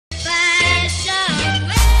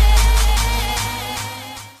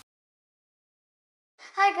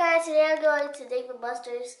Hi guys, today I'm going to Dave &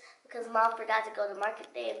 Buster's because Mom forgot to go to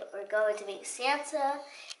market day, but we're going to meet Santa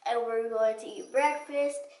and we're going to eat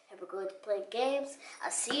breakfast and we're going to play games.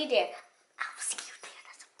 I'll see you there. I'll see you there.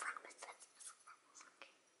 That's a promise. That's a promise.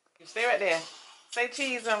 Okay. You stay right there. Say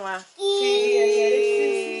cheese on my Cheese.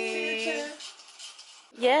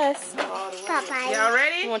 Yes. Popeye. Y'all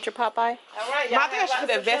ready? You want your Popeye? All right. I think I should put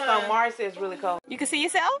that vest on. Mars says it's really cold. You can see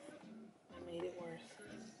yourself? I made it worse.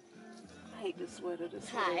 I hate this sweater. This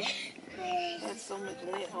Hi. sweater has so much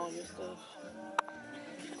lint on your stuff.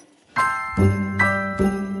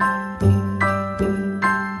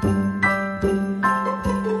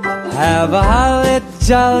 Have a holly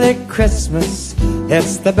jolly Christmas.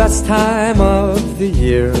 It's the best time of the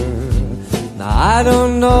year. Now I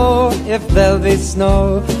don't know if there'll be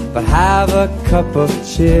snow, but have a cup of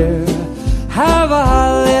cheer. Have a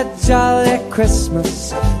holly jolly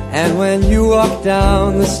Christmas. And when you walk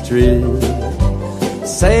down the street,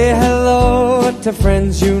 say hello to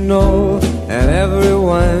friends you know and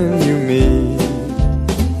everyone you meet.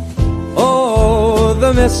 Oh,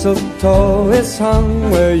 the mistletoe is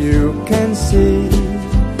hung where you can see.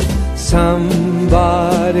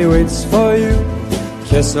 Somebody waits for you.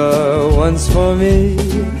 Kiss her once for me.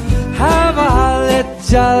 Have a holly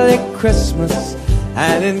jolly Christmas.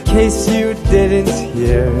 And in case you didn't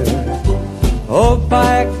hear, oh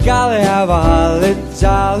by golly, have a holly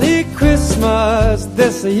jolly Christmas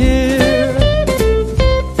this year.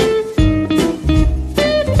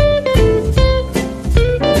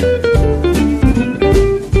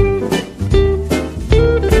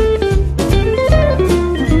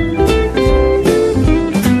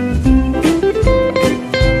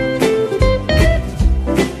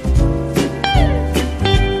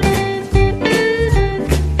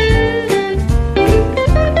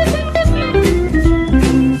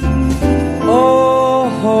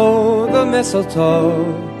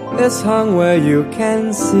 Mistletoe is hung where you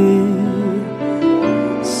can see.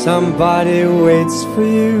 Somebody waits for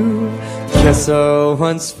you. Kiss her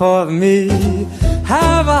once for me.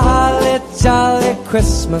 Have a holly jolly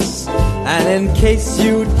Christmas. And in case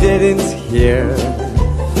you didn't hear,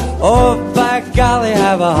 oh by golly,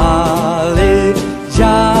 have a holly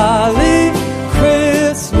jolly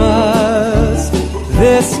Christmas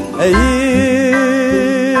this year.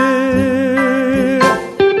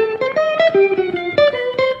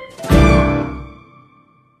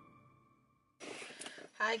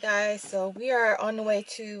 Hi guys, so we are on the way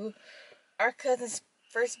to our cousin's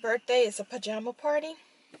first birthday. It's a pajama party,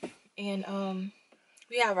 and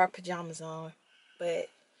we have our pajamas on, but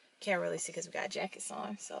can't really see because we got jackets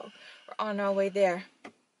on. So we're on our way there.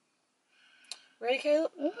 Ready,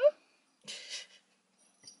 Caleb? Mm-hmm.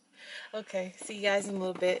 Okay, see you guys in a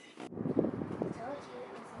little bit.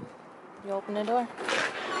 You open the door.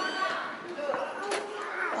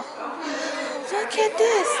 Oh, look at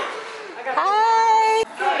this. Hi.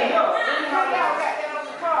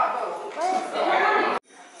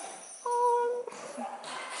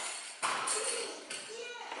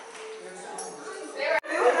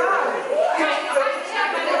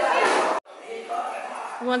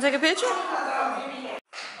 You want to take a picture?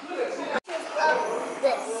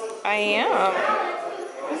 This. I am.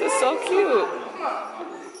 This is so cute.